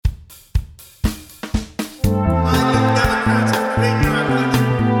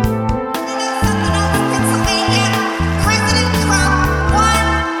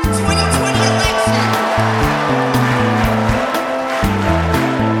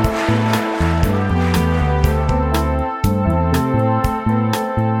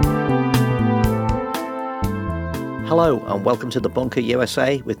Hello and welcome to The Bunker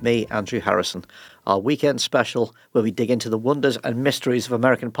USA with me, Andrew Harrison, our weekend special where we dig into the wonders and mysteries of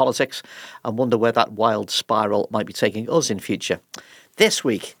American politics and wonder where that wild spiral might be taking us in future. This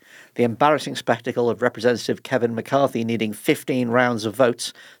week, the embarrassing spectacle of Representative Kevin McCarthy needing 15 rounds of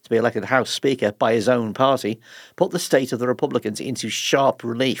votes to be elected House Speaker by his own party put the state of the Republicans into sharp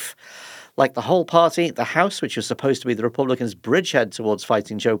relief. Like the whole party, the House, which was supposed to be the Republicans' bridgehead towards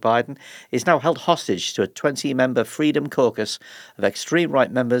fighting Joe Biden, is now held hostage to a 20-member Freedom Caucus of extreme right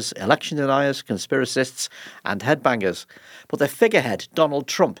members, election deniers, conspiracists, and headbangers. But their figurehead, Donald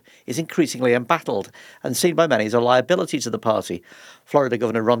Trump, is increasingly embattled and seen by many as a liability to the party. Florida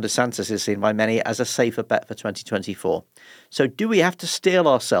Governor Ron DeSantis is seen by many as a safer bet for 2024. So do we have to steel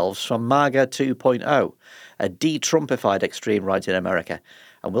ourselves from MAGA 2.0, a de-Trumpified extreme right in America?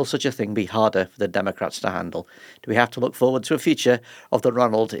 And will such a thing be harder for the Democrats to handle? Do we have to look forward to a future of the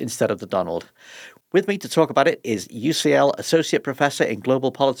Ronald instead of the Donald? With me to talk about it is UCL Associate Professor in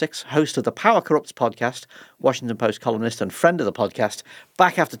Global Politics, host of the Power Corrupts podcast, Washington Post columnist and friend of the podcast,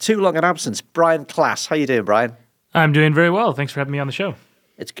 back after too long an absence, Brian Klass. How you doing, Brian? I'm doing very well. Thanks for having me on the show.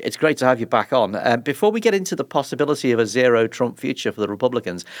 It's great to have you back on. Before we get into the possibility of a zero-Trump future for the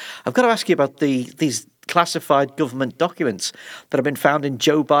Republicans, I've got to ask you about these classified government documents that have been found in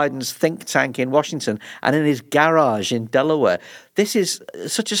Joe Biden's think tank in Washington and in his garage in Delaware. This is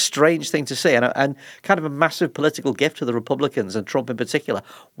such a strange thing to see and kind of a massive political gift to the Republicans and Trump in particular.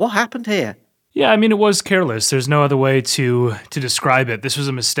 What happened here? Yeah, I mean, it was careless. There's no other way to describe it. This was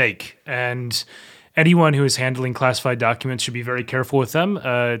a mistake. And anyone who is handling classified documents should be very careful with them.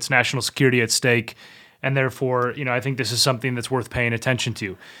 It's national security at stake. And therefore, I think this is something that's worth paying attention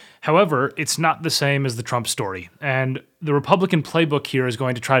to. However, it's not the same as the Trump story. And the Republican playbook here is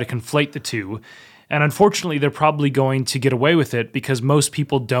going to try to conflate the two. And unfortunately, they're probably going to get away with it because most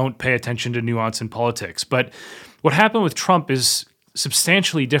people don't pay attention to nuance in politics. But what happened with Trump is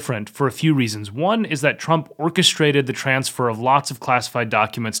substantially different for a few reasons. One is that Trump orchestrated the transfer of lots of classified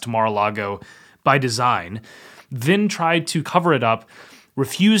documents to Mar-a-Lago by design, then tried to cover it up,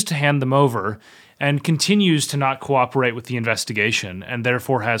 refused to hand them over, and continues to not cooperate with the investigation and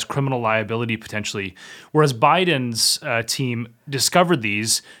therefore has criminal liability potentially. Whereas Biden's team discovered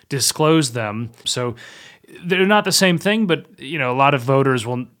these, disclosed them. So they're not the same thing, but a lot of voters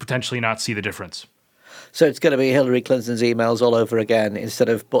will potentially not see the difference. So it's going to be Hillary Clinton's emails all over again. Instead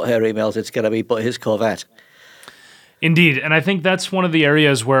of but her emails, it's going to be but his Corvette. Indeed. And I think that's one of the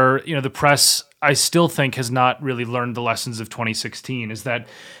areas where, the press, I still think, has not really learned the lessons of 2016, is that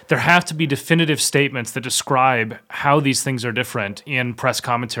there have to be definitive statements that describe how these things are different in press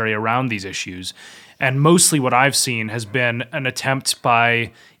commentary around these issues. And mostly what I've seen has been an attempt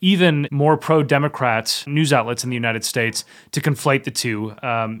by even more pro-Democrat news outlets in the United States to conflate the two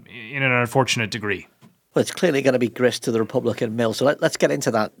in an unfortunate degree. Well, it's clearly going to be grist to the Republican mill. So let's get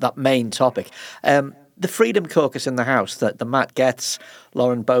into that main topic. The Freedom Caucus in the House, the Matt Gaetz,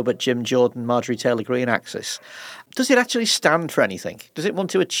 Lauren Boebert, Jim Jordan, Marjorie Taylor Greene axis, does it actually stand for anything? Does it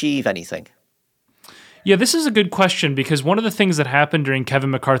want to achieve anything? Yeah, this is a good question because one of the things that happened during Kevin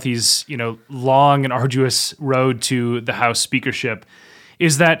McCarthy's, long and arduous road to the House speakership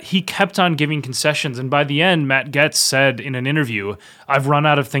is that he kept on giving concessions. And by the end, Matt Gaetz said in an interview, "I've run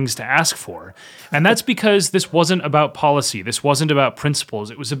out of things to ask for." And that's because this wasn't about policy. This wasn't about principles.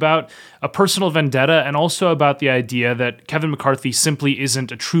 It was about a personal vendetta and also about the idea that Kevin McCarthy simply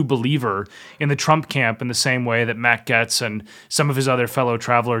isn't a true believer in the Trump camp in the same way that Matt Gaetz and some of his other fellow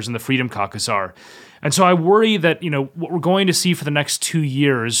travelers in the Freedom Caucus are. And so I worry that, what we're going to see for the next 2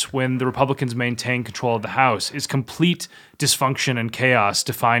 years when the Republicans maintain control of the House is complete dysfunction and chaos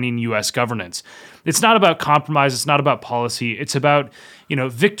defining U.S. governance. It's not about compromise. It's not about policy. It's about,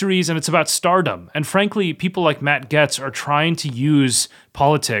 victories, and it's about stardom. And frankly, people like Matt Gaetz are trying to use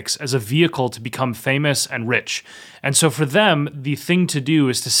politics as a vehicle to become famous and rich. And so for them, the thing to do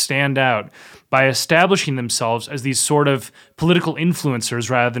is to stand out by establishing themselves as these sort of political influencers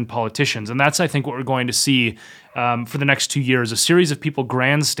rather than politicians. And that's, I think, what we're going to see for the next 2 years, a series of people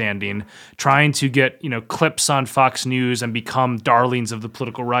grandstanding, trying to get, clips on Fox News and become darlings of the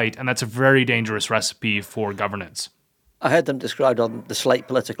political right. And that's a very dangerous recipe for governance. I heard them described on the Slate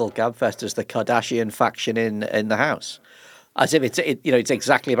Political Gabfest as the Kardashian faction in the House, as if it's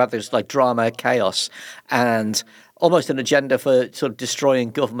exactly about this drama, chaos, and almost an agenda for sort of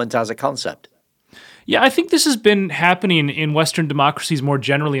destroying government as a concept. Yeah, I think this has been happening in Western democracies more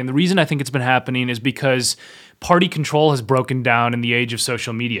generally. And the reason I think it's been happening is because party control has broken down in the age of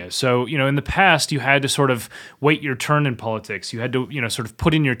social media. So, in the past, you had to sort of wait your turn in politics. You had to, sort of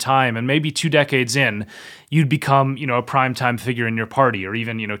put in your time, and maybe 2 decades in, you'd become, a primetime figure in your party, or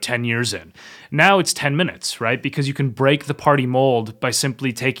even, 10 years in. Now it's 10 minutes, right? Because you can break the party mold by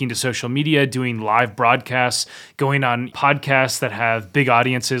simply taking to social media, doing live broadcasts, going on podcasts that have big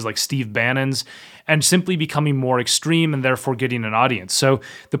audiences like Steve Bannon's, and simply becoming more extreme and therefore getting an audience. So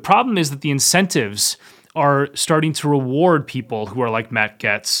the problem is that the incentives are starting to reward people who are like Matt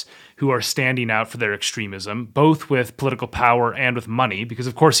Gaetz, who are standing out for their extremism, both with political power and with money, because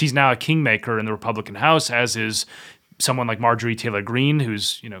of course he's now a kingmaker in the Republican House, as is someone like Marjorie Taylor Greene,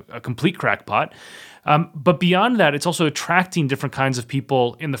 who's a complete crackpot. But beyond that, it's also attracting different kinds of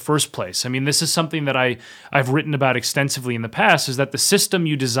people in the first place. I mean, this is something that I've written about extensively in the past, is that the system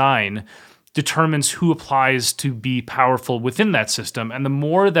you design determines who applies to be powerful within that system. And the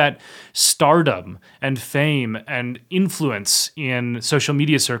more that stardom and fame and influence in social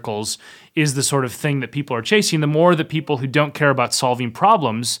media circles is the sort of thing that people are chasing, the more that people who don't care about solving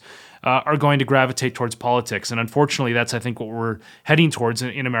problems are going to gravitate towards politics. And unfortunately, that's, I think, what we're heading towards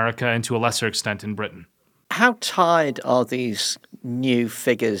in America and to a lesser extent in Britain. How tied are these new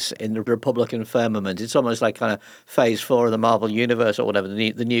figures in the Republican firmament? It's almost like kind of phase 4 of the Marvel Universe or whatever,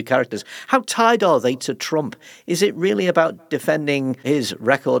 the new characters. How tied are they to Trump? Is it really about defending his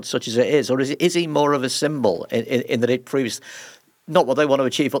record such as it is? Or is he more of a symbol in that it proves not what they want to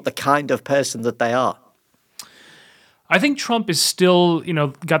achieve, but the kind of person that they are? I think Trump is still,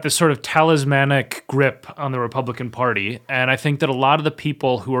 got this sort of talismanic grip on the Republican Party. And I think that a lot of the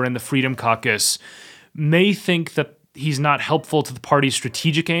people who are in the Freedom Caucus may think that he's not helpful to the party's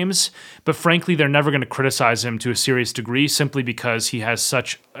strategic aims, but frankly, they're never going to criticize him to a serious degree simply because he has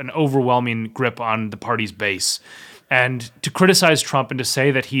such an overwhelming grip on the party's base. And to criticize Trump and to say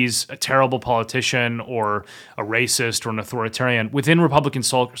that he's a terrible politician or a racist or an authoritarian within Republican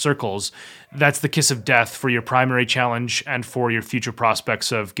circles, that's the kiss of death for your primary challenge and for your future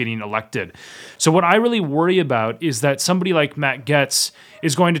prospects of getting elected. So what I really worry about is that somebody like Matt Gaetz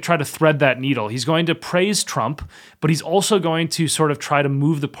is going to try to thread that needle. He's going to praise Trump, but he's also going to sort of try to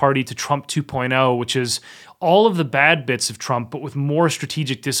move the party to Trump 2.0, which is all of the bad bits of Trump, but with more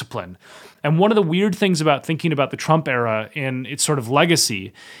strategic discipline. And one of the weird things about thinking about the Trump era and its sort of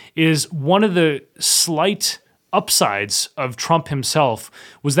legacy is one of the slight upsides of Trump himself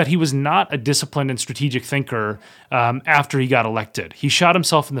was that he was not a disciplined and strategic thinker after he got elected. He shot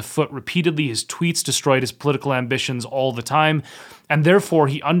himself in the foot repeatedly. His tweets destroyed his political ambitions all the time. And therefore,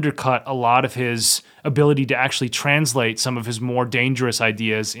 he undercut a lot of his ability to actually translate some of his more dangerous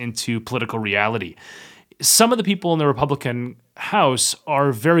ideas into political reality. Some of the people in the Republican House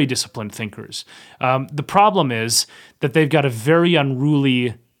are very disciplined thinkers. The problem is that they've got a very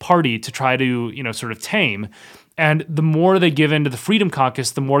unruly party to try to, sort of tame. And the more they give into the Freedom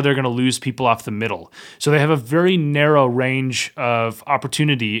Caucus, the more they're going to lose people off the middle. So they have a very narrow range of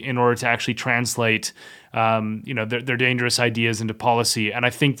opportunity in order to actually translate their dangerous ideas into policy. And I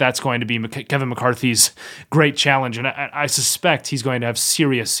think that's going to be Kevin McCarthy's great challenge. And I suspect he's going to have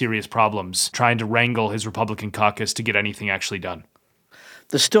serious, serious problems trying to wrangle his Republican caucus to get anything actually done.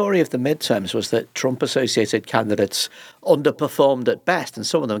 The story of the midterms was that Trump-associated candidates underperformed at best, and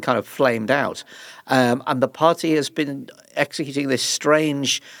some of them kind of flamed out. And the party has been executing this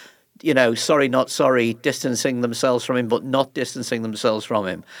strange, sorry, not sorry, distancing themselves from him, but not distancing themselves from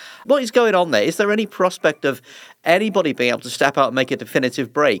him. What is going on there? Is there any prospect of anybody being able to step out and make a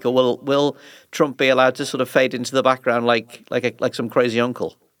definitive break, or will Trump be allowed to sort of fade into the background like some crazy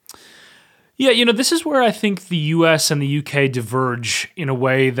uncle? Yeah, this is where I think the US and the UK diverge in a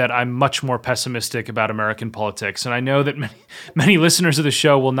way that I'm much more pessimistic about American politics. And I know that many listeners of the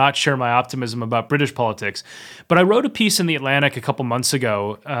show will not share my optimism about British politics. But I wrote a piece in The Atlantic a couple months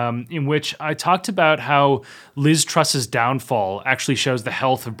ago in which I talked about how Liz Truss's downfall actually shows the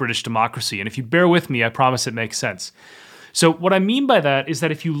health of British democracy. And if you bear with me, I promise it makes sense. So what I mean by that is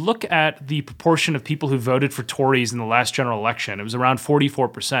that if you look at the proportion of people who voted for Tories in the last general election, it was around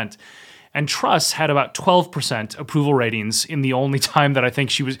 44%. And Truss had about 12% approval ratings in the only time that I think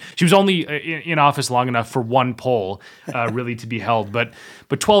she was only in office long enough for one poll really to be held. But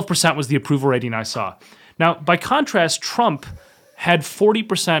 12% was the approval rating I saw. Now, by contrast, Trump had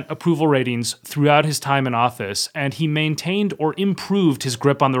 40% approval ratings throughout his time in office, and he maintained or improved his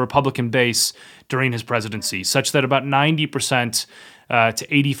grip on the Republican base during his presidency, such that about 90% to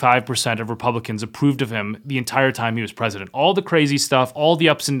 85% of Republicans approved of him the entire time he was president. All the crazy stuff, all the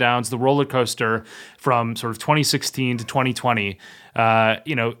ups and downs, the roller coaster from sort of 2016 to 2020,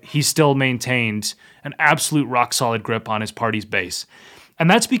 he still maintained an absolute rock-solid grip on his party's base. And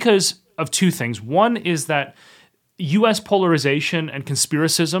that's because of two things. One is that U.S. polarization and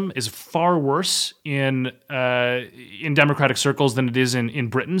conspiracism is far worse in Democratic circles than it is in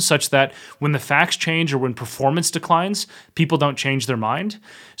Britain, such that when the facts change or when performance declines, people don't change their mind.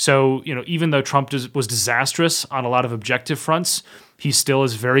 So, even though Trump was disastrous on a lot of objective fronts, he still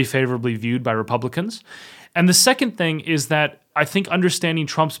is very favorably viewed by Republicans. And the second thing is that I think understanding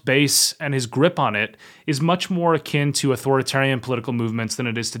Trump's base and his grip on it is much more akin to authoritarian political movements than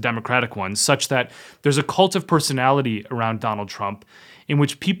it is to democratic ones, such that there's a cult of personality around Donald Trump in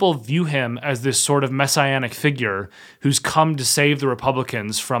which people view him as this sort of messianic figure who's come to save the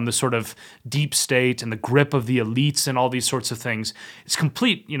Republicans from the sort of deep state and the grip of the elites and all these sorts of things. It's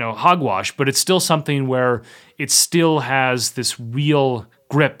complete, hogwash, but it's still something where it still has this real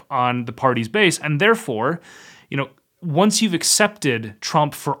grip on the party's base. And therefore, once you've accepted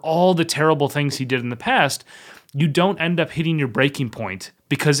Trump for all the terrible things he did in the past, you don't end up hitting your breaking point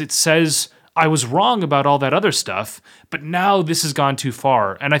because it says, I was wrong about all that other stuff, but now this has gone too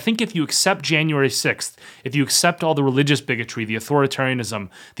far. And I think if you accept January 6th, if you accept all the religious bigotry, the authoritarianism,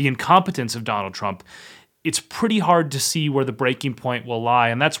 the incompetence of Donald Trump, it's pretty hard to see where the breaking point will lie.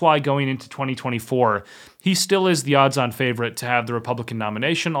 And that's why going into 2024, he still is the odds-on favorite to have the Republican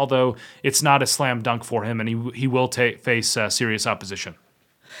nomination, although it's not a slam dunk for him, and he will face serious opposition.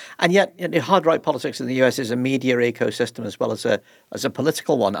 And yet, hard-right politics in the US is a media ecosystem as well as a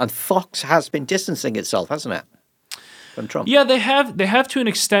political one. And Fox has been distancing itself, hasn't it, from Trump? Yeah, they have to an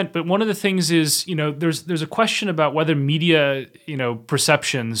extent. But one of the things is, there's a question about whether media,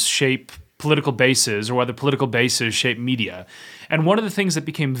 perceptions shape political bases or whether political bases shape media. And one of the things that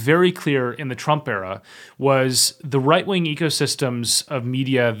became very clear in the Trump era was the right-wing ecosystems of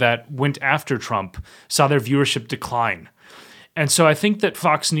media that went after Trump saw their viewership decline. And so I think that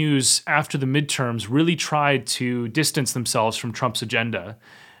Fox News, after the midterms, really tried to distance themselves from Trump's agenda.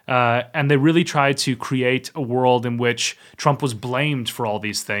 And they really tried to create a world in which Trump was blamed for all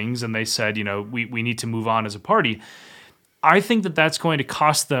these things. And they said, we need to move on as a party. I think that that's going to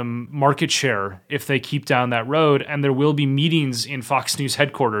cost them market share if they keep down that road, and there will be meetings in Fox News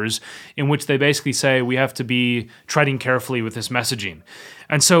headquarters in which they basically say we have to be treading carefully with this messaging.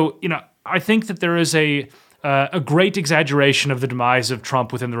 And so, I think that there is a great exaggeration of the demise of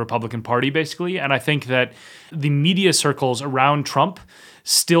Trump within the Republican Party, basically, and I think that the media circles around Trump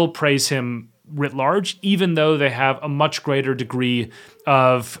still praise him writ large, even though they have a much greater degree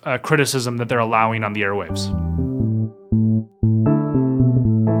of criticism that they're allowing on the airwaves.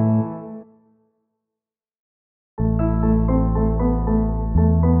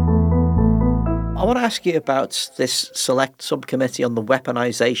 I want to ask you about this select subcommittee on the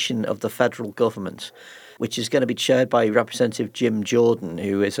weaponization of the federal government, which is going to be chaired by Representative Jim Jordan,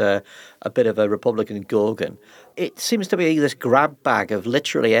 who is a bit of a Republican gorgon. It seems to be this grab bag of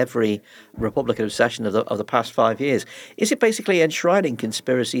literally every Republican obsession of the past 5 years. Is it basically enshrining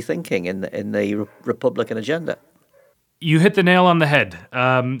conspiracy thinking in the Republican agenda? You hit the nail on the head.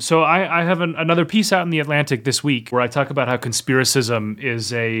 So I have another piece out in The Atlantic this week where I talk about how conspiracism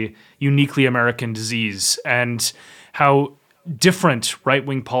is a uniquely American disease and how different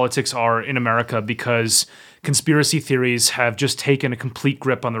right-wing politics are in America because conspiracy theories have just taken a complete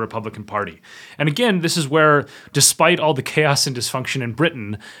grip on the Republican Party. And again, this is where, despite all the chaos and dysfunction in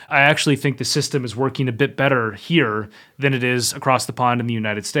Britain, I actually think the system is working a bit better here than it is across the pond in the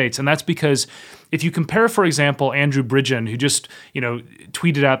United States. And that's because if you compare, for example, Andrew Bridgen, who just,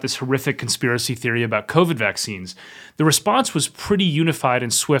 tweeted out this horrific conspiracy theory about COVID vaccines, the response was pretty unified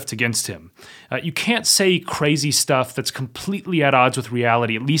and swift against him. You can't say crazy stuff that's completely at odds with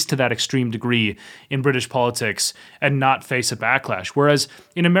reality, at least to that extreme degree in British politics, and not face a backlash. Whereas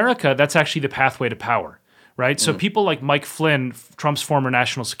in America, that's actually the pathway to power. Right? So people like Mike Flynn, Trump's former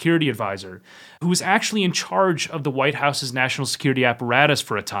national security advisor, who was actually in charge of the White House's national security apparatus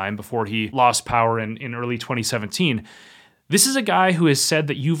for a time before he lost power in early 2017. This is a guy who has said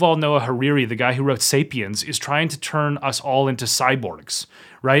that Yuval Noah Harari, the guy who wrote Sapiens, is trying to turn us all into cyborgs,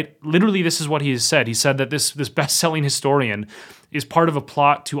 right? Literally, this is what he has said. He said that this best-selling historian is part of a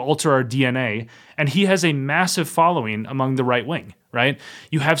plot to alter our DNA, and he has a massive following among the right wing, right?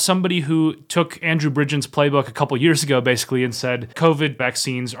 You have somebody who took Andrew Bridgen's playbook a couple years ago, basically, and said COVID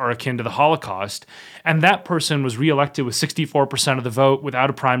vaccines are akin to the Holocaust, and that person was reelected with 64% of the vote without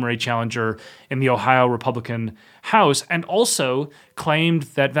a primary challenger in the Ohio Republican House, and also claimed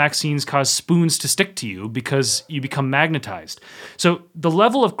that vaccines cause spoons to stick to you because you become magnetized. So the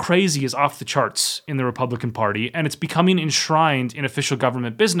level of crazy is off the charts in the Republican Party, and it's becoming enshrined in official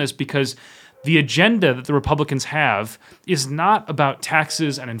government business because the agenda that the Republicans have is not about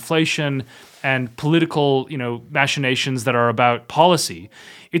taxes and inflation and political, machinations that are about policy.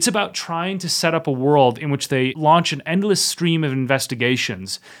 It's about trying to set up a world in which they launch an endless stream of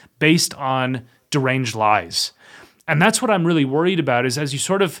investigations based on deranged lies. And that's what I'm really worried about, is as you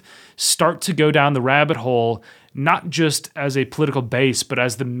sort of start to go down the rabbit hole, not just as a political base, but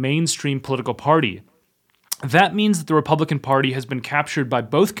as the mainstream political party, that means that the Republican Party has been captured by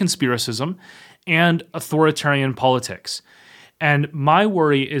both conspiracism and authoritarian politics. And my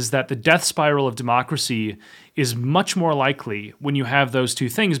worry is that the death spiral of democracy is much more likely when you have those two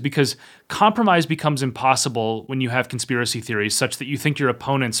things, because compromise becomes impossible when you have conspiracy theories such that you think your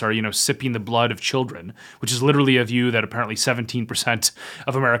opponents are, sipping the blood of children, which is literally a view that apparently 17%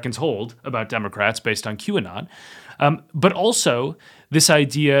 of Americans hold about Democrats based on QAnon. But also this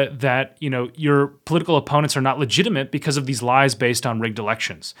idea that, your political opponents are not legitimate because of these lies based on rigged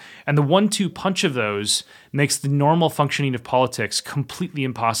elections. And the 1-2 punch of those makes the normal functioning of politics completely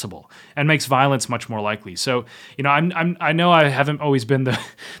impossible and makes violence much more likely. So, I know I haven't always been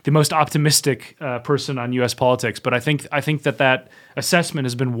the most optimistic person on U.S. politics, but I think that assessment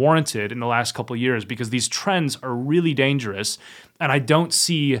has been warranted in the last couple of years, because these trends are really dangerous. And I don't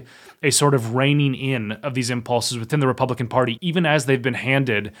see a sort of reining in of these impulses within the Republican Party, even as they've been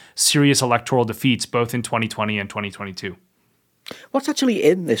handed serious electoral defeats both in 2020 and 2022. What's actually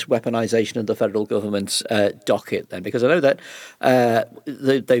in this weaponization of the federal government's docket then? Because I know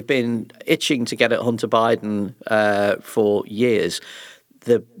that they've been itching to get at Hunter Biden for years.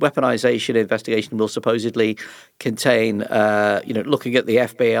 The weaponization investigation will supposedly contain, looking at the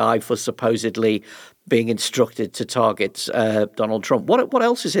FBI for supposedly being instructed to target Donald Trump. What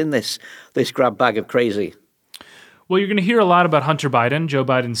else is in this grab bag of crazy? Well, you're going to hear a lot about Hunter Biden, Joe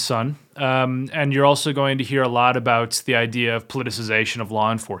Biden's son, and you're also going to hear a lot about the idea of politicization of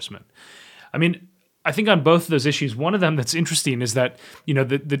law enforcement. I mean, I think on both of those issues, one of them that's interesting is that,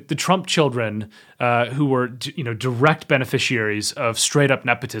 the Trump children who were, direct beneficiaries of straight up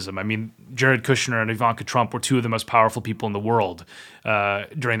nepotism. I mean, Jared Kushner and Ivanka Trump were two of the most powerful people in the world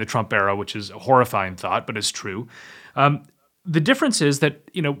during the Trump era, which is a horrifying thought, but is true. The difference is that,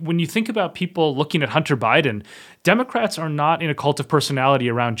 when you think about people looking at Hunter Biden, Democrats are not in a cult of personality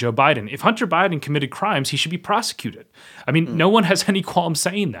around Joe Biden. If Hunter Biden committed crimes, he should be prosecuted. I mean, no one has any qualm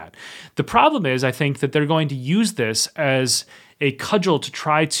saying that. The problem is, I think, that they're going to use this as a cudgel to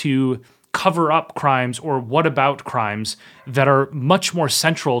try to cover up crimes or what about crimes that are much more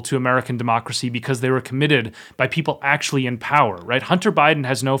central to American democracy because they were committed by people actually in power, right? Hunter Biden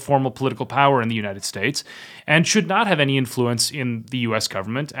has no formal political power in the United States and should not have any influence in the U.S.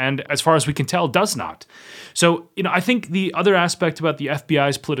 government, and as far as we can tell, does not. So, I think the other aspect about the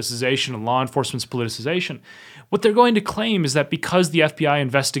FBI's politicization and law enforcement's politicization, what they're going to claim is that because the FBI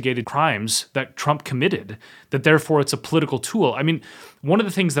investigated crimes that Trump committed, that therefore it's a political tool. I mean, one of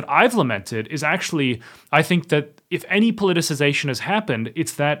the things that I've lamented is actually, I think that if any politicization has happened,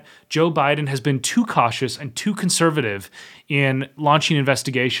 it's that Joe Biden has been too cautious and too conservative in launching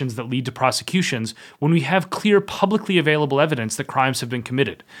investigations that lead to prosecutions when we have clear publicly available evidence that crimes have been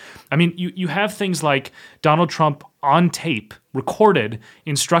committed. I mean, you have things like Donald Trump on tape, recorded,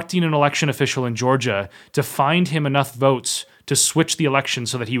 instructing an election official in Georgia to find him enough votes to switch the election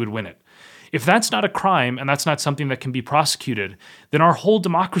so that he would win it. If that's not a crime and that's not something that can be prosecuted, then our whole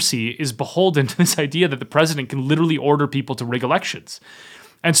democracy is beholden to this idea that the president can literally order people to rig elections.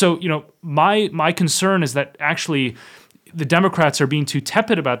 And so, my concern is that actually the Democrats are being too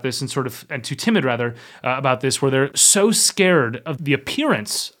tepid about this and too timid rather about this, where they're so scared of the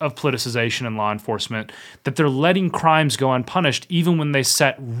appearance of politicization in law enforcement that they're letting crimes go unpunished, even when they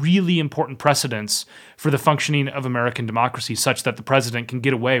set really important precedents for the functioning of American democracy, such that the president can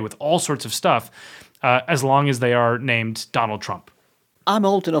get away with all sorts of stuff as long as they are named Donald Trump. I'm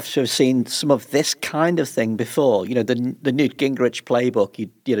old enough to have seen some of this kind of thing before. The Newt Gingrich playbook. You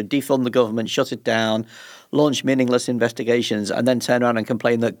defund the government, shut it down, launch meaningless investigations, and then turn around and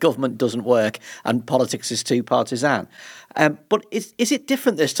complain that government doesn't work and politics is too partisan. But is it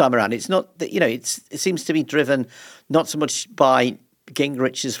different this time around? It's not that it seems to be driven not so much by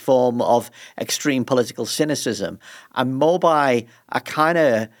Gingrich's form of extreme political cynicism and more by a kind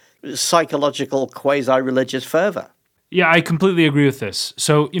of psychological quasi-religious fervor. Yeah, I completely agree with this.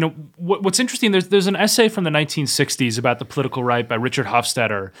 So, what's interesting, there's an essay from the 1960s about the political right by Richard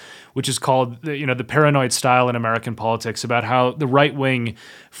Hofstadter, which is called, The Paranoid Style in American Politics, about how the right wing,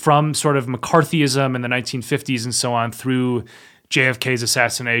 from sort of McCarthyism in the 1950s and so on through JFK's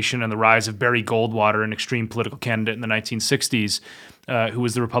assassination and the rise of Barry Goldwater, an extreme political candidate in the 1960s, who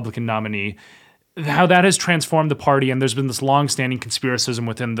was the Republican nominee, how that has transformed the party, and there's been this long-standing conspiracism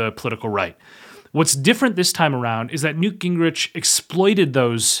within the political right. What's different this time around is that Newt Gingrich exploited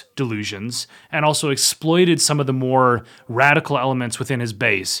those delusions and also exploited some of the more radical elements within his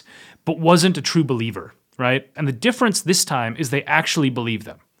base, but wasn't a true believer, right? And the difference this time is they actually believe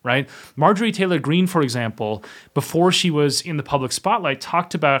them, right? Marjorie Taylor Greene, for example, before she was in the public spotlight,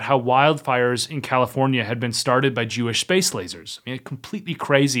 talked about how wildfires in California had been started by Jewish space lasers. I mean, a completely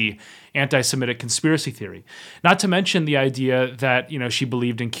crazy anti-Semitic conspiracy theory. Not to mention the idea that, she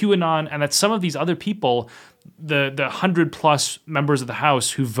believed in QAnon and that some of these other people, the 100+ members of the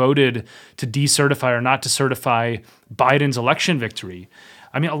House who voted to decertify or not to certify Biden's election victory,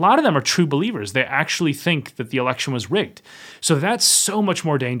 I mean, a lot of them are true believers. They actually think that the election was rigged. So that's so much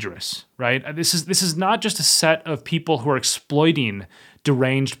more dangerous, right? This is not just a set of people who are exploiting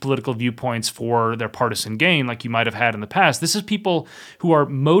deranged political viewpoints for their partisan gain like you might have had in the past. This is people who are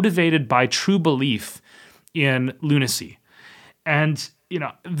motivated by true belief in lunacy. And,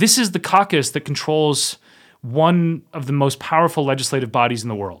 this is the caucus that controls one of the most powerful legislative bodies in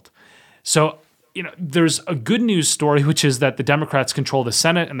the world. So there's a good news story, which is that the Democrats control the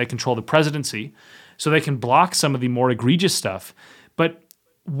Senate and they control the presidency, so they can block some of the more egregious stuff. But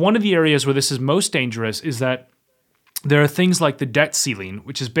one of the areas where this is most dangerous is that there are things like the debt ceiling,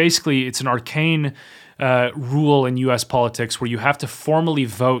 which is basically, it's an arcane rule in U.S. politics where you have to formally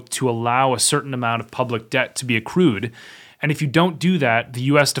vote to allow a certain amount of public debt to be accrued. And if you don't do that, the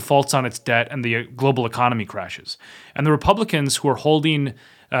U.S. defaults on its debt and the global economy crashes. And the Republicans who are holding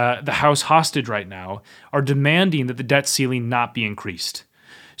the House hostage right now are demanding that the debt ceiling not be increased.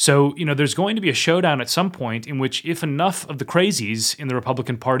 So, there's going to be a showdown at some point in which if enough of the crazies in the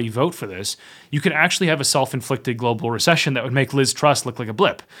Republican Party vote for this, you could actually have a self-inflicted global recession that would make Liz Truss look like a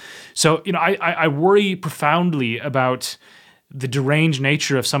blip. So, I worry profoundly about the deranged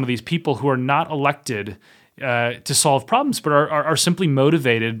nature of some of these people who are not elected to solve problems, but are simply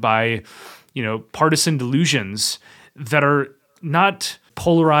motivated by, partisan delusions that are not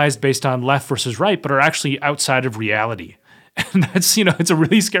polarized based on left versus right, but are actually outside of reality. And that's, it's a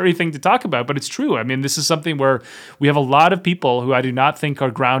really scary thing to talk about, but it's true. I mean, this is something where we have a lot of people who I do not think are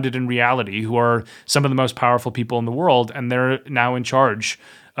grounded in reality, who are some of the most powerful people in the world, and they're now in charge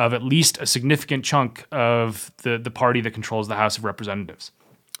of at least a significant chunk of the party that controls the House of Representatives.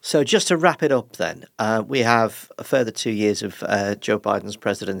 So just to wrap it up then, we have a further 2 years of Joe Biden's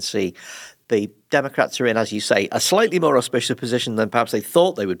presidency. The Democrats are in, as you say, a slightly more auspicious position than perhaps they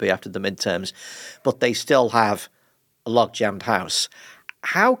thought they would be after the midterms, but they still have a log-jammed House.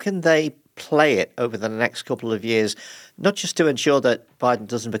 How can they play it over the next couple of years, not just to ensure that Biden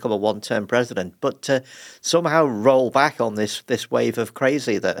doesn't become a one-term president, but to somehow roll back on this wave of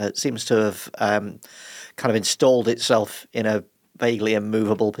crazy that seems to have kind of installed itself in a vaguely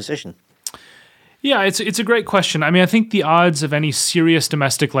immovable position? Yeah, it's a great question. I mean, I think the odds of any serious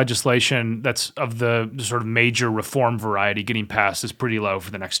domestic legislation that's of the sort of major reform variety getting passed is pretty low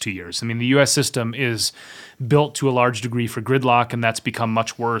for the next 2 years. I mean, the U.S. system is built to a large degree for gridlock, and that's become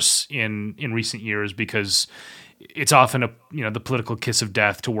much worse in recent years because it's often the political kiss of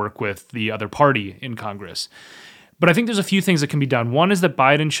death to work with the other party in Congress. But I think there's a few things that can be done. One is that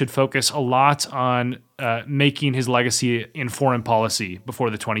Biden should focus a lot on making his legacy in foreign policy before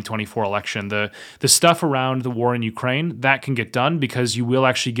the 2024 election. The stuff around the war in Ukraine, that can get done because you will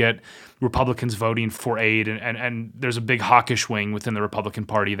actually get Republicans voting for aid, and there's a big hawkish wing within the Republican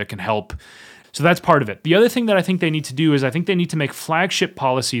Party that can help. So that's part of it. The other thing that I think they need to do is I think they need to make flagship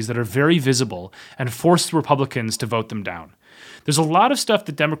policies that are very visible and force the Republicans to vote them down. There's a lot of stuff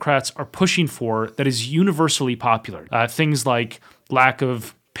that Democrats are pushing for that is universally popular. Things like lack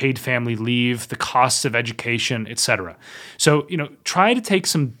of paid family leave, the costs of education, etc. So, try to take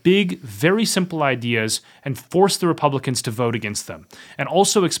some big, very simple ideas and force the Republicans to vote against them. And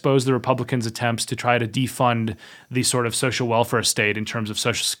also expose the Republicans' attempts to try to defund the sort of social welfare state in terms of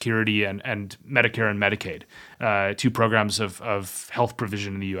Social Security and Medicare and Medicaid, two programs of health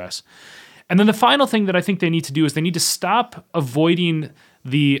provision in the U.S. And then the final thing that I think they need to do is they need to stop avoiding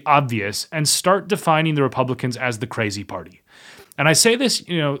the obvious and start defining the Republicans as the crazy party. And I say this,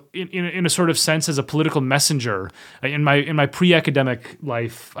 in a sort of sense as a political messenger. In my pre-academic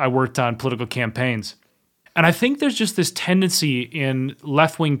life, I worked on political campaigns. And I think there's just this tendency in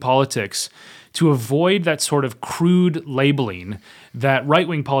left-wing politics to avoid that sort of crude labeling that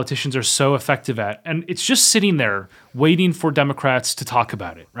right-wing politicians are so effective at. And it's just sitting there waiting for Democrats to talk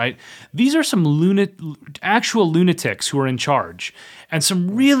about it, right? These are some actual lunatics who are in charge, and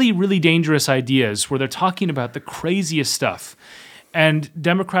some really, really dangerous ideas where they're talking about the craziest stuff. And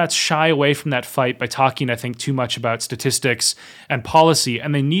Democrats shy away from that fight by talking, I think, too much about statistics and policy.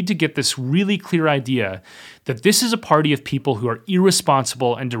 And they need to get this really clear idea that this is a party of people who are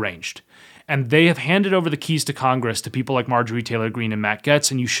irresponsible and deranged. And they have handed over the keys to Congress to people like Marjorie Taylor Greene and Matt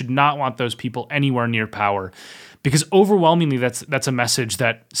Gaetz, and you should not want those people anywhere near power. Because overwhelmingly, that's a message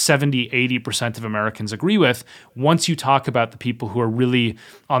that 70, 80% of Americans agree with once you talk about the people who are really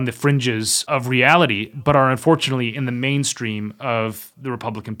on the fringes of reality, but are unfortunately in the mainstream of the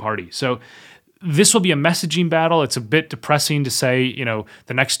Republican Party. So this will be a messaging battle. It's a bit depressing to say,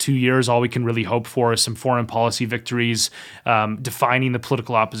 the next 2 years, all we can really hope for is some foreign policy victories, defining the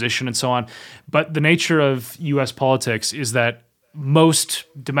political opposition and so on. But the nature of U.S. politics is that most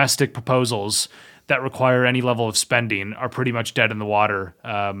domestic proposals that require any level of spending are pretty much dead in the water,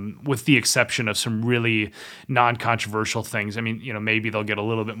 with the exception of some really non-controversial things. I mean, maybe they'll get a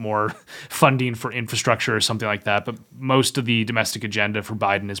little bit more funding for infrastructure or something like that, but most of the domestic agenda for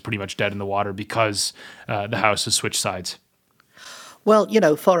Biden is pretty much dead in the water because the House has switched sides. Well,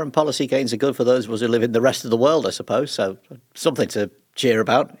 foreign policy gains are good for those of us who live in the rest of the world, I suppose, so something to cheer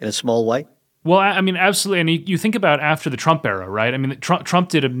about in a small way. Well, I mean, absolutely. And you think about after the Trump era, right? I mean, Trump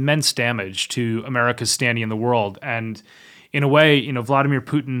did immense damage to America's standing in the world. And in a way, Vladimir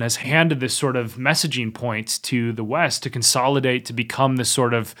Putin has handed this sort of messaging point to the West to consolidate, to become this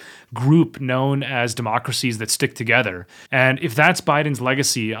sort of group known as democracies that stick together. And if that's Biden's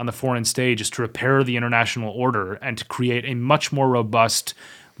legacy on the foreign stage, is to repair the international order and to create a much more robust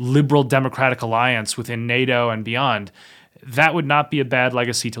liberal democratic alliance within NATO and beyond, that would not be a bad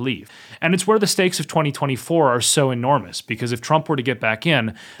legacy to leave. And it's where the stakes of 2024 are so enormous, because if Trump were to get back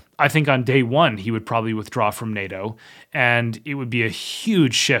in, I think on day one, he would probably withdraw from NATO, and it would be a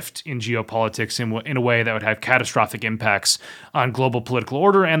huge shift in geopolitics in a way that would have catastrophic impacts on global political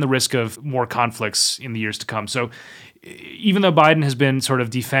order and the risk of more conflicts in the years to come. So even though Biden has been sort of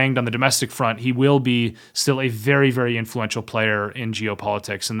defanged on the domestic front, he will be still a very, very influential player in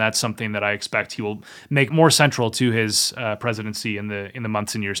geopolitics, and that's something that I expect he will make more central to his presidency in the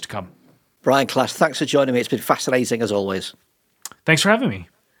months and years to come. Brian Class, thanks for joining me. It's been fascinating as always. Thanks for having me.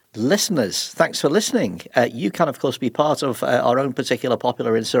 Listeners, thanks for listening. You can, of course, be part of our own particular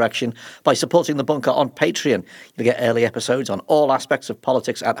popular insurrection by supporting The Bunker on Patreon. You'll get early episodes on all aspects of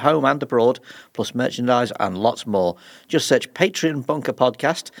politics at home and abroad, plus merchandise and lots more. Just search Patreon Bunker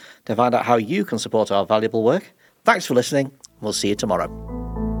Podcast to find out how you can support our valuable work. Thanks for listening. We'll see you tomorrow.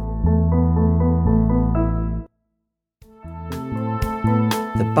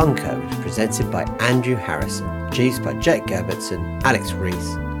 The Bunker was presented by Andrew Harrison, produced by Jack Gerbertson, Alex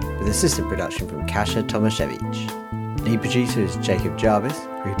Rees, with assistant production from Kasia Tomaszewicz. Lead producer is Jacob Jarvis,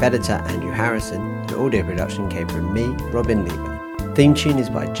 group editor Andrew Harrison, and audio production came from me, Robin Lieber. Theme tune is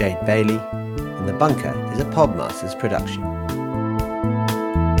by Jade Bailey, and The Bunker is a Podmasters production.